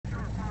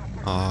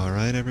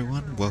Alright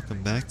everyone,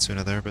 welcome back to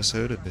another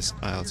episode of this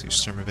IL-2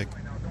 Sturmovik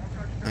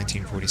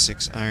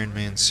 1946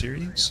 Ironman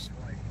series.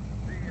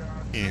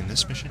 In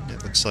this mission,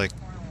 it looks like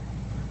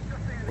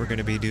we're going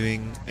to be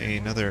doing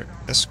another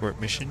escort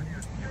mission.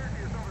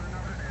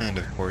 And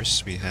of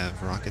course, we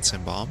have rockets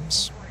and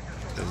bombs,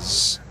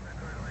 because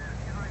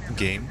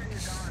game.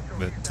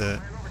 But,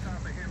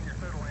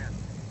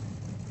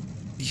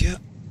 yeah.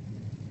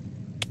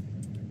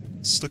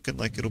 It's looking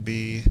like it'll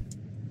be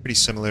pretty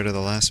similar to the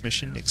last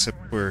mission, except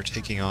we're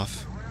taking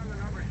off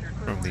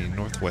from the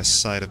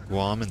northwest side of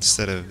Guam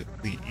instead of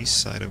the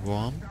east side of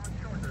Guam.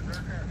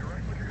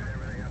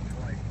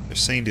 They're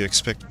saying to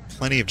expect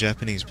plenty of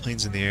Japanese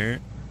planes in the air,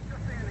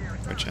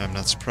 which I'm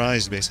not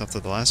surprised based off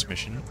of the last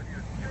mission.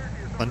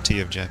 Plenty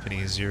of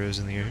Japanese Zeros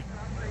in the air.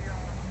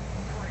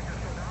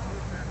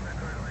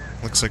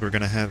 Looks like we're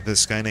gonna have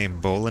this guy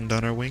named Boland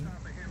on our wing.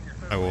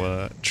 I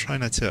will try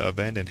not to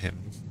abandon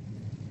him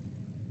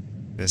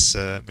this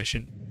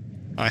mission.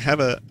 I have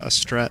a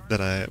strat that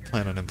I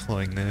plan on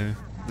employing now,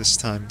 this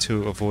time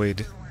to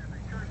avoid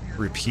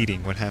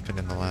repeating what happened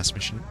in the last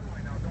mission.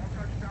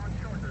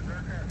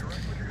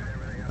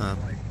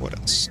 What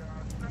else?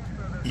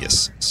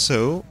 Yes,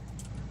 so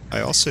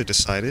I also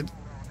decided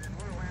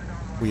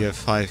we have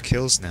 5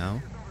 kills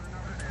now.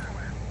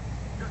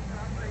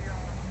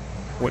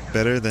 What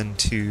better than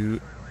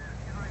to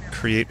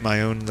create my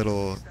own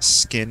little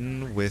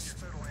skin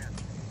with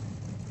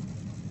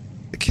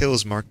the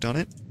kills marked on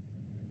it,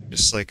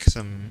 just like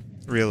some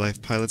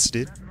real-life pilots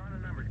did.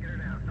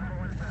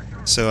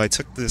 So I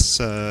took this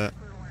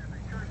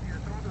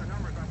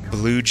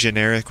blue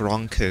generic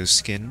Ronco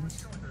skin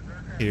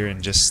here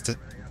and just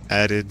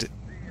added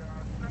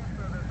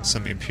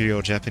some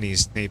Imperial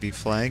Japanese Navy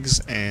flags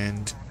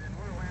and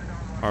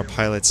our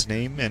pilot's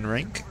name and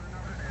rank.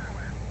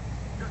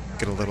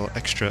 Get a little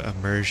extra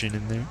immersion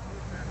in there.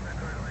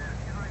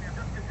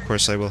 Of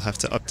course, I will have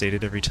to update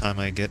it every time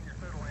I get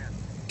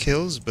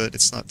kills, but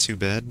it's not too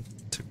bad.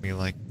 It took me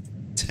like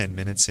 10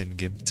 minutes in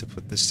GIMP to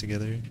put this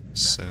together,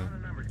 so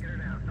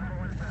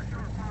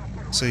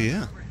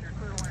yeah.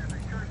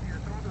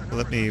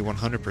 Let me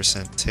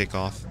 100% take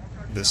off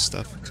this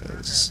stuff,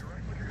 because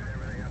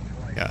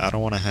yeah, I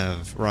don't want to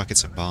have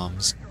rockets and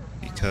bombs,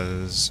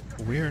 because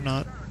we're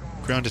not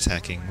ground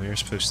attacking, we are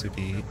supposed to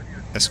be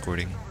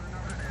escorting.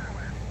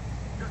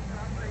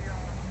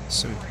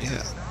 So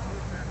yeah,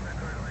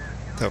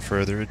 without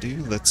further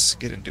ado, let's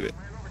get into it.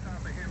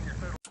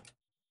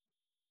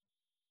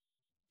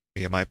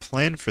 Yeah, my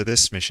plan for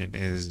this mission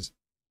is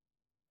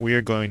we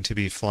are going to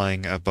be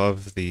flying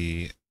above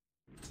the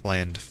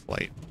planned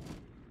flight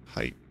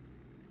height.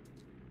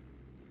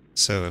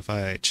 So if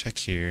I check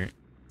here,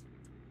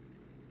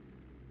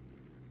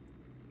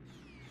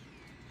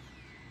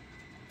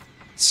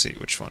 let's see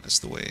which one is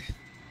the way.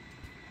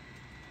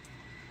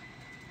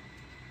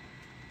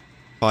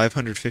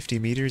 550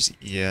 meters?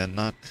 Yeah,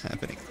 not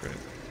happening, bro.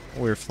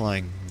 We're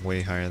flying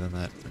way higher than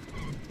that.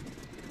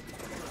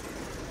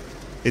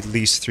 At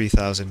least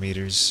 3,000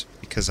 meters,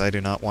 because I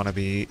do not want to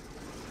be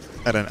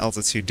at an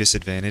altitude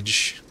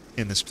disadvantage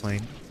in this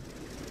plane.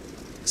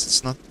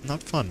 It's not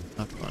fun,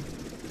 not fun.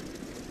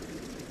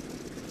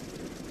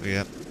 But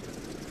yeah.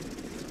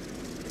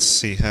 Let's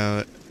see how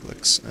it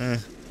looks. Yeah,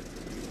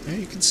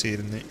 you can see it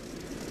in there.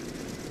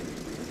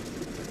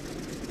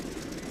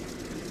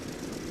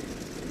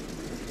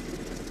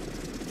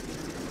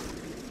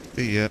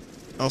 But yeah,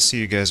 I'll see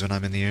you guys when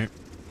I'm in the air.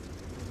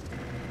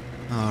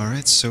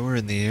 Alright, so we're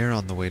in the air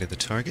on the way to the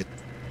target.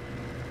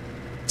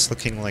 It's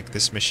looking like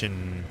this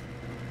mission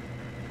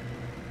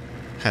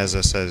has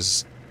us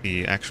as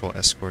the actual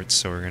escorts,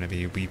 so we're going to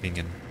be weaving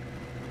and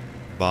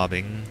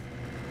bobbing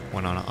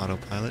when on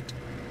autopilot.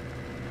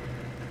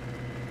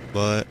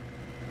 But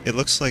it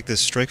looks like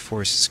this strike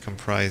force is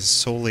comprised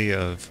solely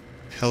of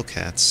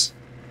Hellcats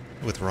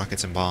with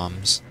rockets and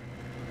bombs.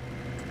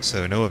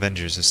 So no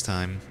Avengers this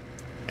time,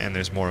 and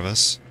there's more of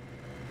us,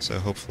 so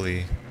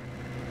hopefully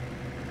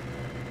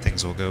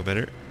things will go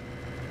better.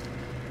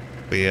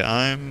 But yeah,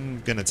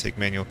 I'm gonna take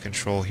manual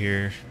control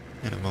here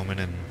in a moment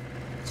and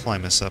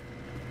climb us up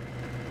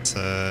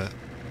to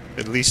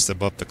at least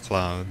above the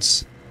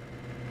clouds,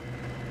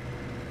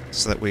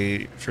 so that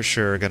we for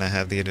sure are gonna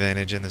have the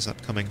advantage in this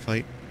upcoming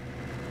fight,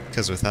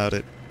 because without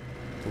it,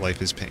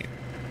 life is pain.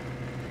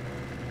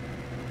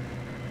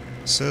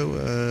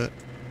 So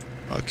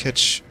I'll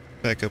catch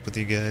back up with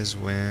you guys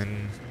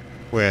when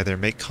we either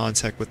make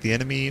contact with the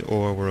enemy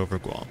or we're over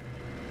Guam.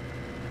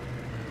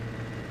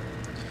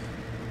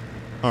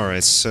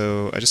 Alright,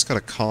 so I just got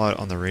a call out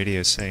on the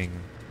radio saying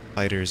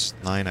fighters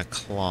 9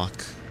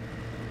 o'clock.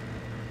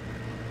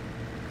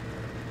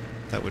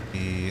 That would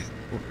be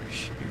over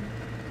here.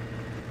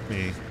 Let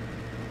me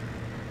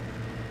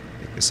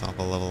take this off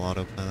a level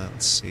autopilot.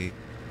 Let's see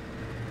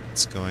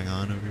what's going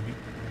on over here.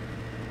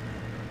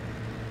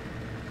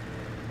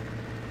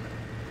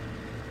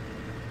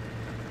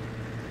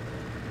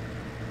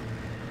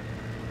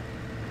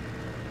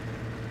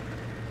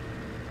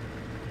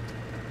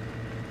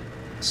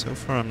 So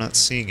far I'm not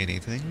seeing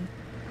anything.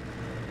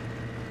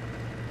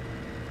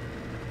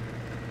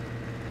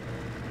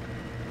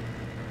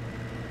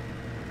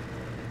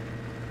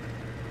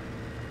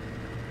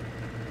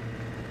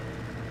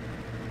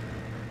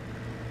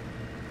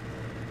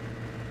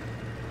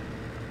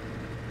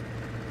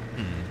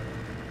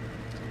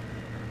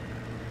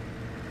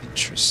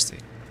 Interesting.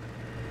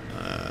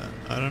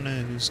 I don't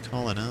know who's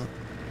calling out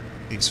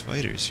these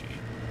fighters here.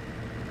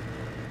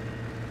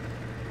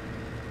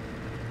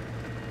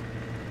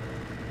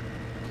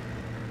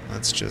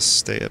 Let's just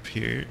stay up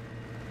here.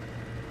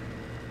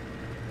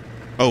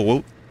 Oh,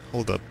 whoa.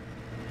 Hold up.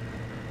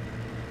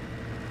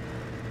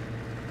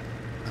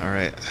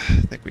 Alright,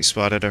 I think we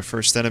spotted our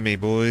first enemy,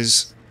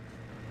 boys.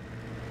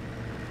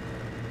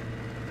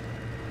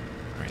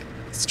 Alright,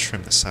 let's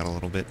trim this out a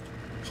little bit.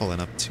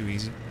 Pulling up too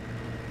easy.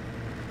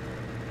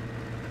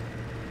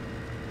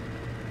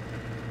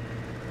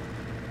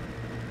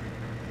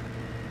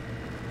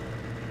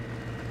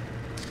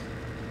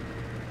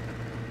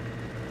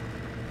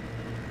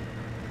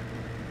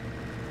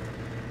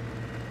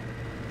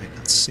 I'm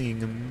not seeing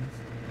him.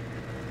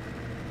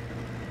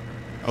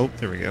 Oh,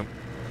 there we go.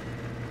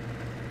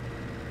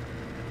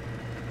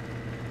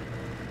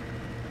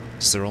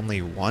 Is there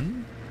only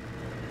one?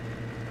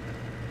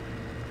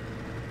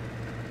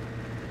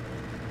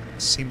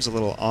 Seems a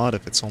little odd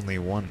if it's only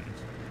one.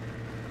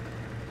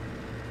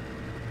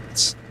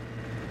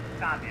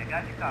 Copy, I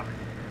got you covered.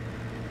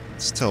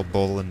 Let's tell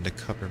Bolin to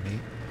cover me.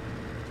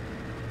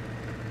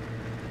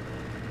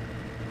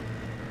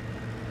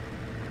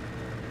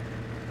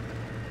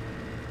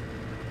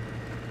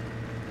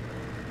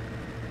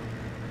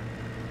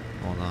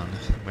 Hold on,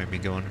 might be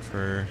going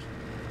for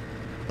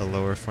the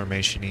lower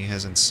formation. He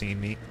hasn't seen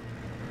me.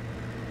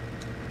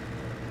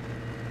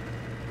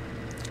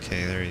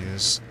 Okay, there he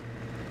is.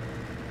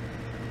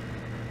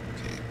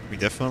 Okay, we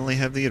definitely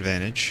have the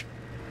advantage,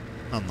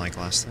 unlike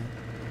last time.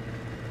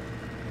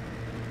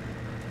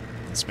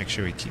 Let's make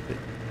sure we keep it.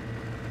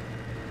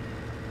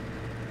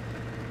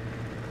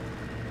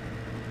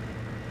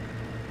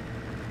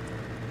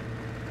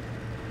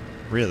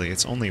 Really,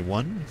 it's only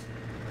one?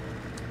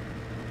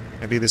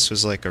 Maybe this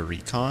was like a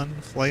recon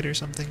flight or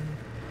something?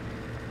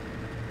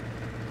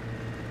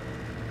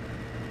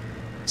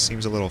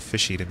 Seems a little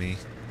fishy to me.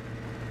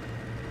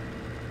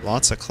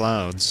 Lots of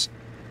clouds.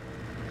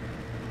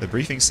 The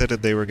briefing said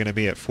that they were going to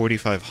be at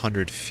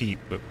 4,500 feet,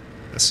 but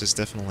this is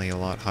definitely a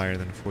lot higher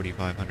than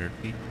 4,500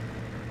 feet.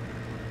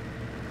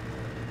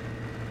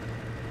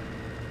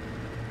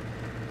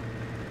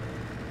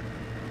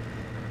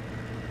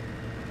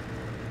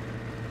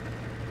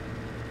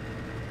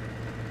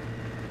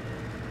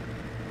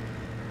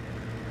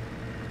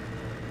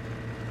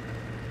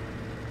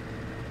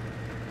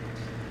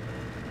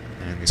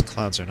 And these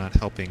clouds are not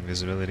helping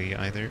visibility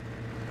either.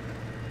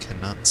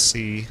 Cannot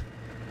see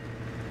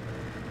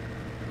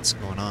what's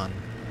going on.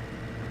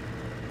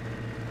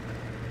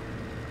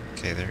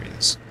 Okay, there he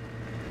is.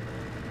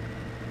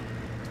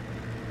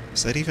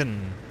 Is that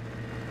even...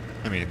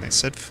 I mean, they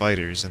said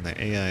fighters, and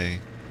the AI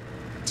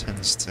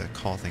tends to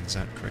call things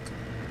out correctly.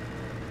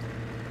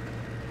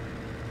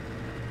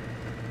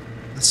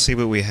 Let's see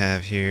what we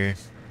have here.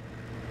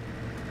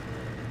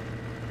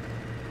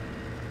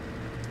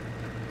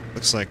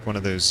 Looks like one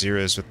of those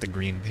zeros with the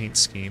green paint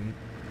scheme.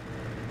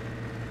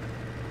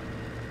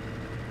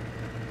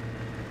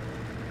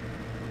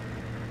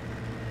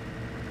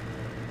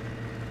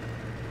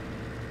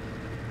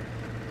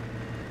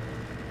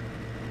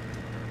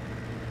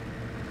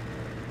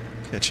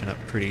 Catching up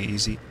pretty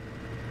easy.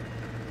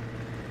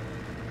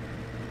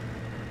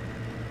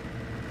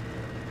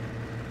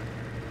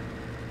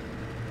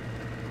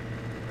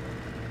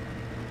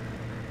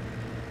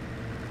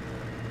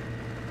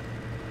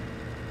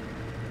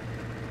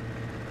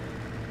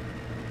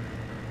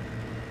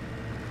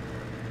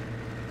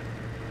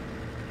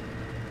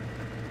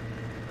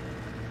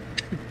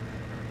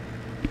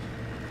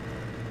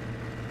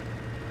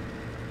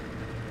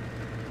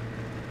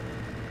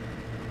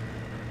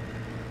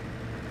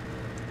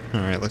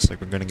 Alright, looks like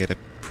we're gonna get a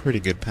pretty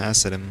good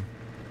pass at him.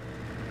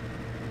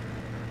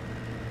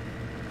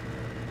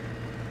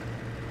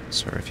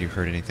 Sorry if you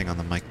heard anything on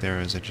the mic there,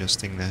 I was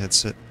adjusting the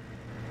headset.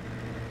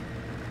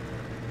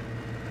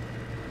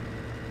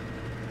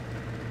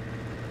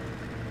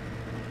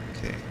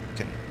 Okay, we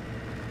can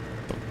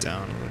bump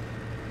down a little.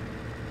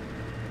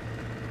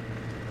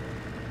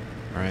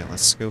 Alright,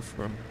 let's go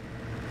for him.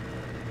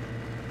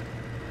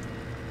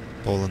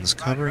 Bolin's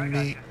covering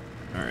me.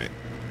 Alright,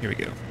 here we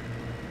go.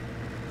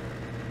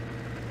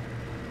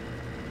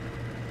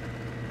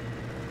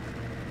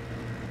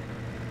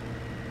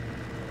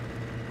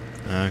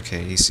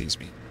 Okay, he sees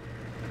me.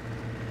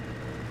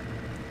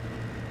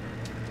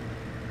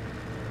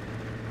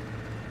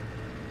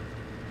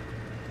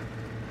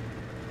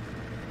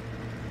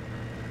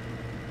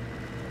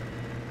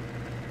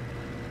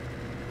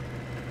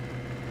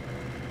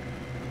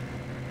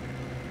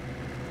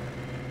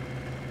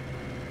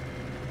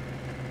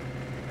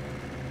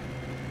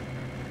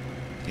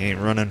 He ain't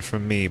running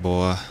from me,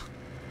 boy.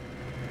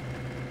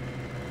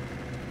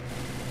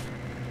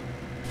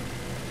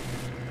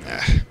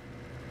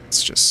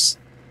 Let's just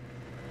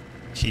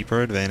keep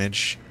our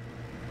advantage.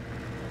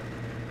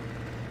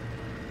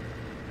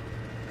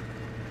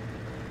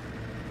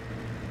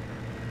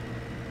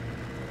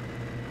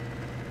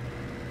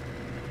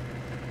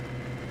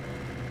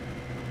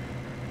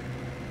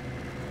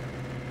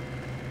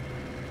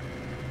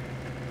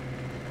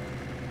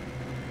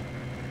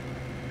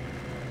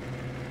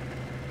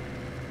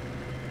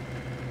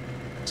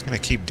 He's gonna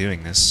keep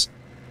doing this.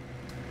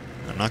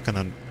 I'm not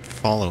gonna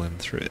follow him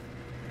through it.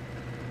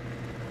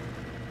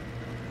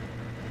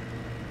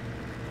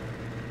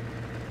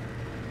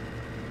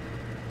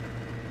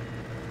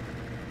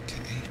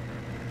 Okay.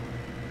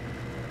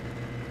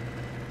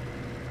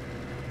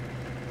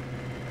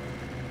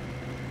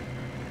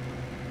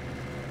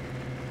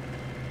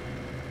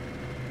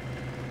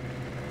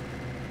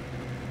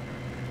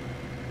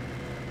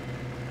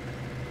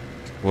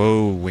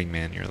 Whoa,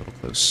 wingman, you're a little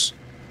close.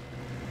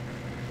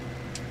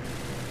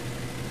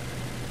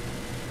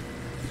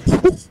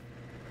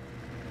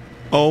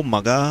 Oh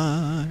my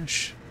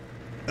gosh.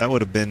 That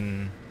would have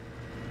been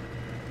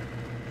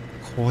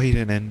quite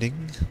an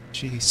ending.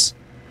 Jeez.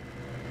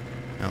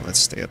 Now let's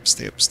stay up,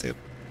 stay up, stay up.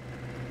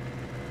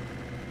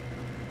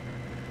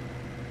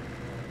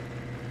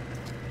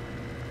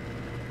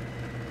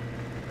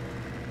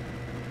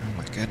 Oh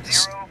my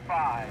goodness.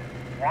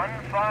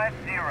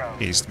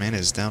 05150. Jeez, man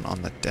is down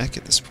on the deck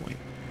at this point.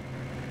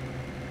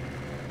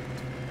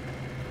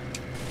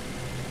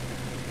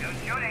 Who's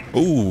shooting?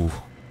 Ooh.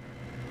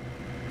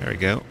 There we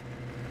go.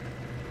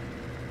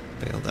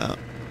 Bailed out.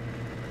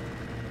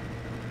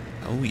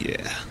 Oh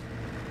yeah.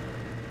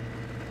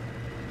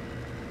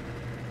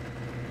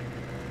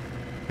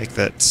 Make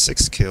that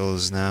 6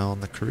 kills now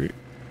on the crew.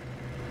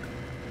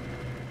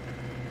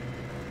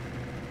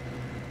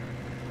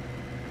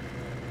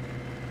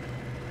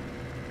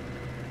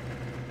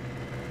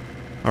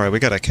 Alright, we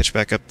gotta catch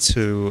back up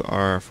to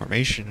our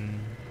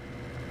formation.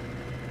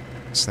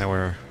 So now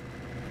we're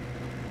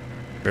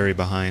very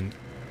behind.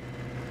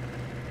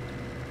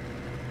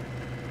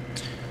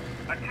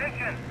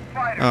 Attention,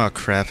 fighters. Oh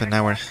crap, and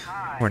now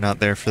we're not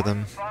there for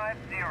them.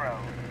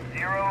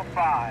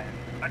 15005.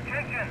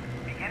 Attention,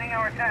 beginning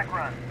our attack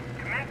run.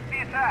 Commence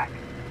the attack.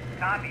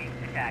 Copy,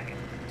 attacking.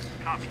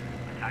 Copy,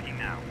 attacking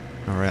now.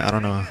 Alright, I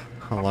don't know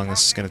how long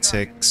this is gonna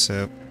take,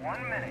 so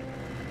 1 minute.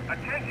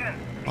 Attention,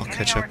 I'll beginning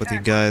catch our up with you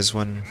attack guys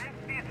run. when Commence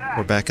the attack.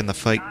 we're back in the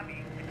fight.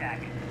 Copy,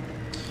 attacking.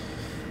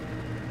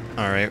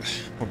 Alright,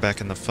 we're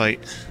back in the fight.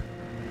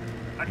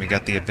 We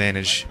got the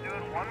advantage. Let's do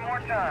it one more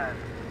time.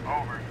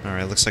 Over.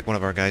 Alright, looks like one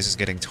of our guys is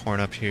getting torn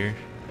up here.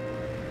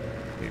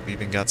 We've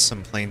even got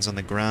some planes on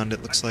the ground,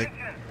 it looks like.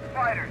 Attention,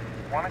 fighters.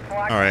 1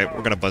 o'clock. Alright,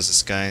 we're gonna buzz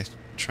this guy.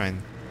 Try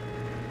and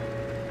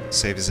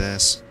save his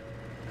ass.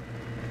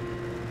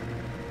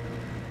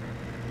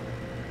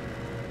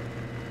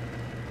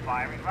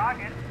 Firing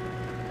rocket.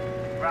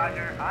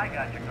 Roger, I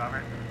got you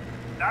covered.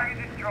 Target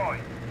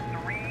destroyed.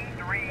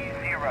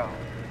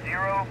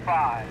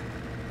 33005.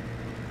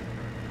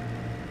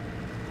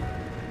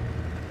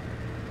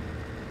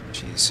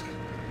 Jeez.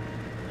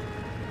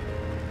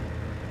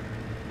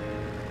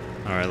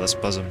 Alright, let's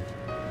buzz him.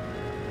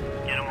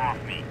 Get him off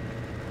me.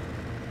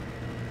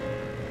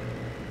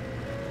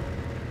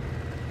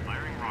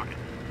 Firing rocket.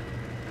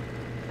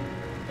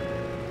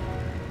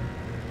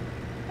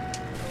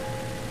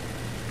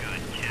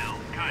 Good kill.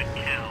 Good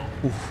kill.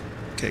 Oof.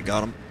 Okay,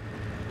 got him.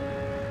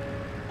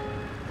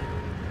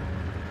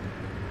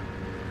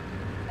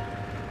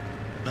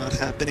 Not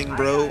happening,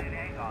 bro.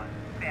 Hang on.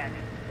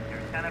 Bandit.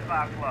 You're 10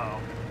 o'clock low.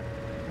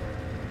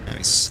 Now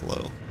he's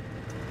slow.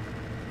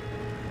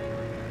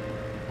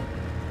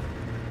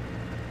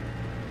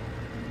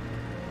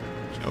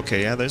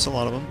 Okay, yeah, there's a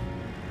lot of them.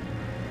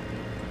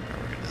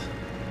 We're gonna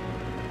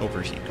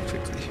overheat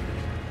quickly here.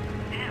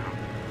 Damn.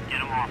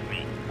 Get him off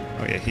me.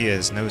 Oh yeah, he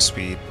has no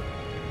speed.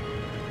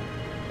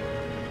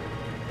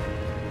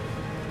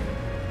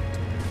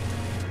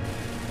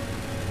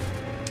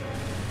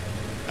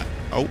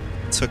 Oh,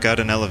 took out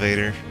an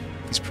elevator.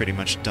 He's pretty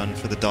much done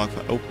for the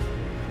dogfight. Oh.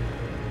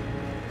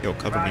 Yo,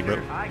 cover me,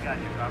 bro. I got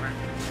you covered.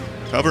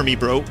 Cover me,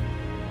 bro.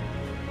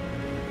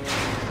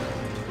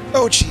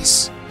 Oh,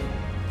 jeez.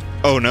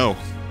 Oh, no.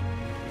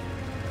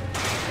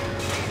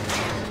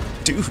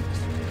 Dude.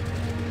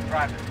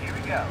 Roger, here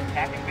we go.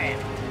 Attacking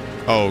bandit.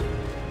 Oh,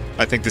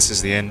 I think this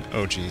is the end.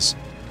 Oh, jeez.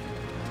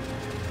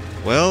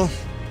 Well,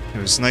 it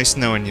was nice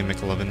knowing you,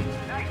 McLovin.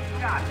 Nice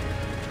shot.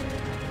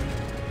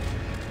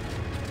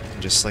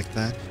 And just like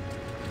that,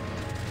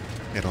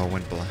 it all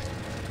went black.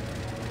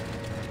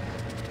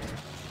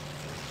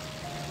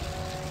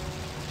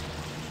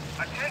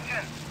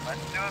 Attention.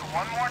 Let's do it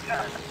one more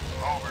time.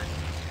 Over.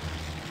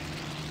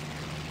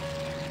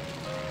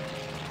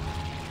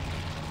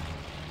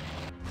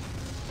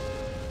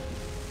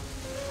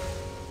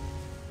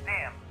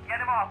 Damn. Get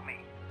him off me.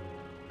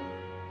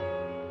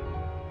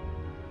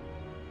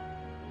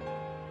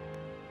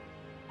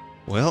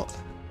 Well,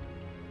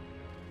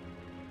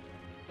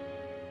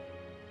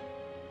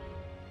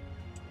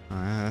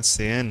 that's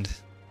the end.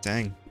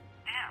 Dang.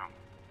 Damn.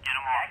 Get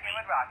him off me.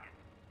 Rocket.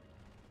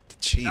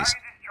 Jeez.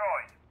 Target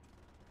destroyed.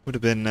 Would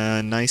have been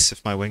nice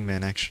if my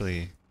wingman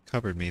actually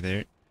covered me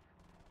there.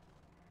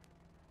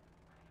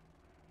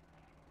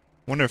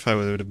 Wonder if I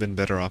would have been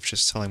better off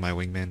just telling my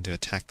wingman to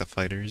attack the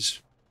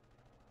fighters.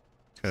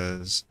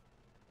 Because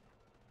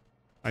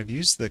I've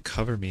used the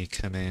cover me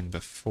command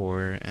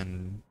before,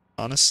 and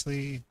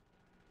honestly,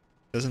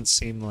 doesn't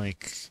seem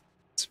like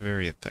it's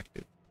very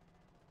effective.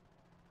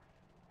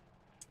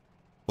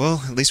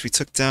 Well, at least we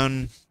took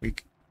down...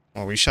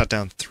 we shot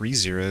down 3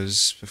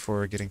 zeros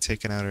before getting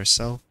taken out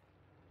ourselves.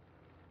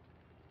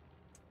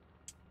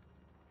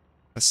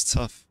 That's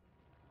tough.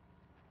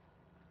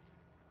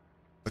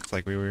 Looked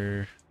like we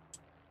were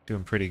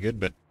doing pretty good,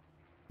 but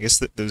I guess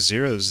that those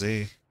zeros,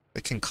 they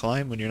can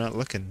climb when you're not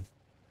looking.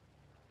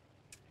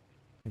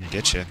 And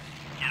get you.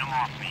 Get him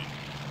off me.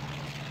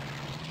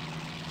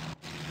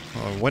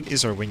 What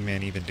is our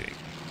wingman even doing?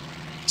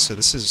 So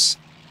this is...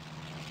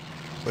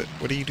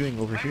 What are you doing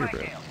over here,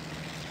 bro?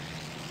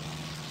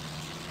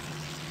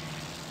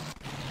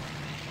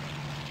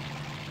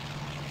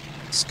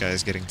 This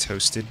guy's getting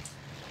toasted.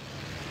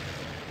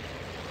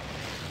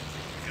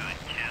 Good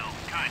kill.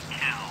 Good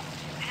kill.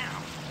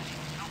 Damn.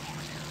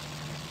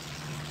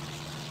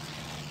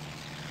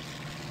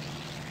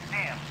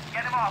 Damn.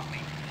 Get him off me.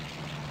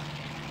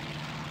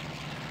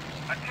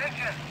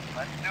 Attention.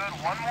 Let's do it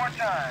one more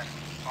time.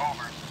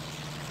 Over.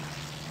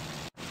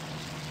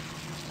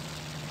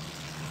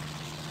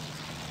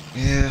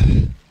 Yeah.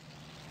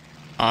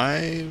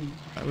 I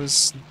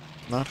was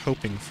not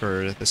hoping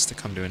for this to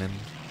come to an end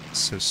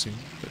so soon,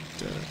 but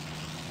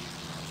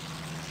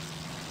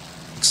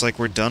looks like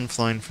we're done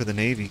flying for the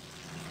Navy.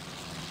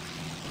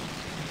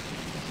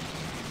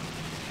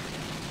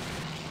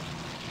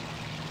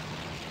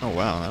 Oh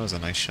wow, that was a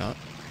nice shot.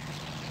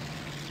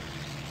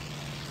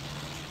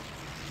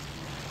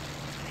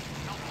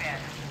 No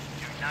panic.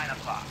 You're 9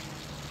 o'clock.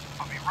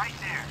 I'll be right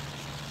there.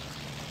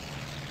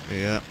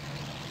 Yeah.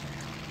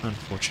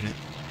 Unfortunate.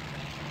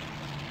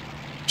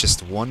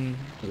 Just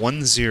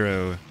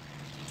 1-0.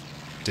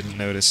 Didn't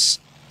notice.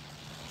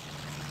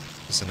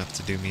 Was enough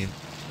to do me in.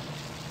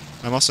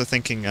 I'm also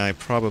thinking I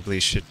probably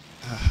should...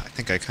 I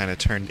think I kind of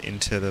turned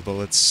into the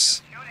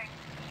bullets. Shooting.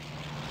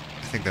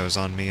 I think that was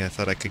on me. I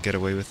thought I could get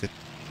away with it.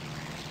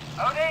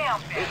 Oh,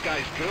 damn. This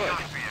guy's good.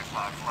 3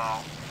 o'clock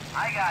low.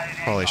 I got it.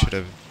 Probably should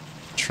have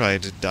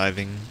tried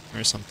diving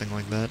or something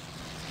like that.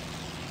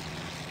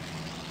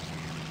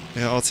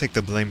 Yeah, I'll take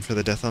the blame for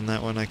the death on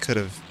that one. I could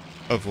have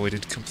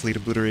avoided complete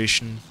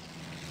obliteration.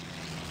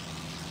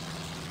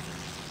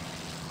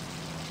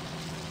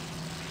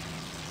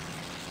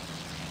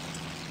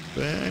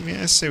 But, I mean,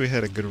 I say we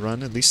had a good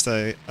run. At least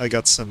I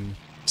got some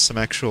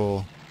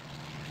actual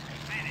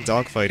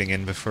dogfighting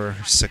in before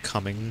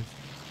succumbing.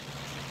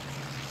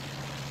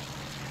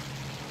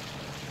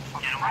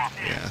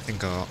 Yeah, I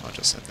think I'll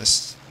just end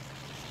this.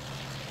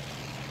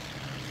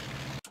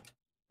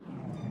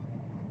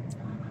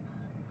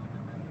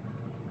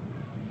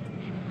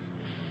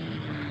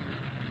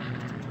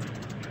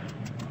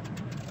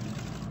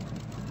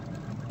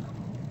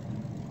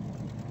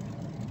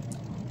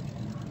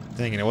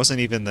 Dang, and it wasn't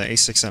even the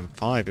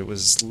A6M5, it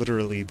was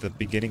literally the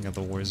beginning of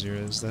the War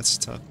Zeros. That's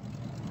tough.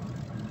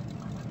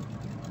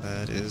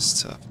 That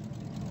is tough.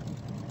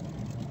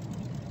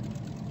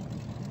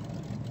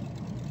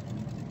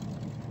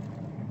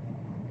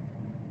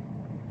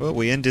 Well,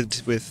 we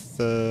ended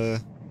with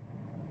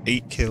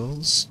 8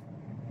 kills.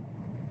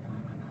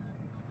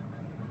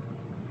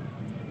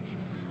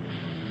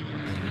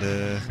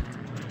 And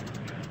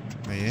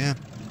yeah.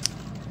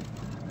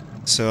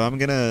 So I'm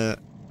gonna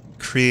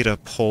create a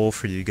poll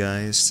for you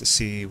guys to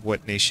see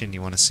what nation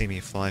you want to see me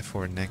fly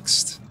for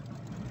next.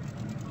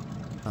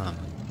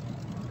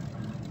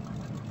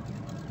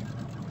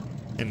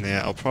 And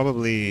yeah, I'll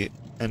probably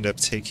end up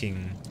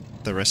taking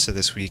the rest of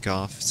this week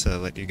off to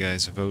let you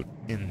guys vote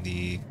in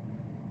the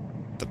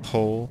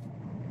poll,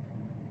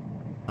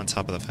 on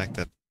top of the fact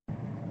that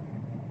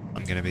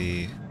I'm gonna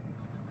be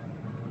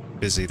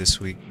busy this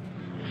week.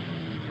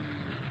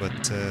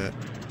 But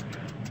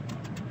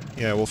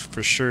yeah, we'll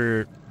for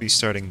sure be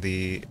starting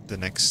the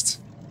next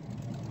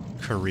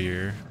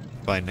career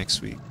by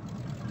next week.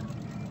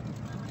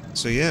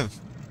 So yeah,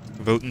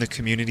 vote in the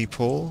community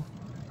poll.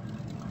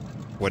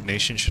 What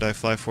nation should I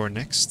fly for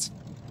next?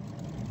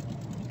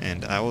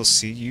 And I will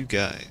see you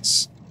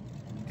guys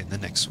in the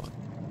next one.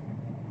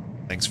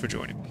 Thanks for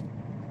joining me.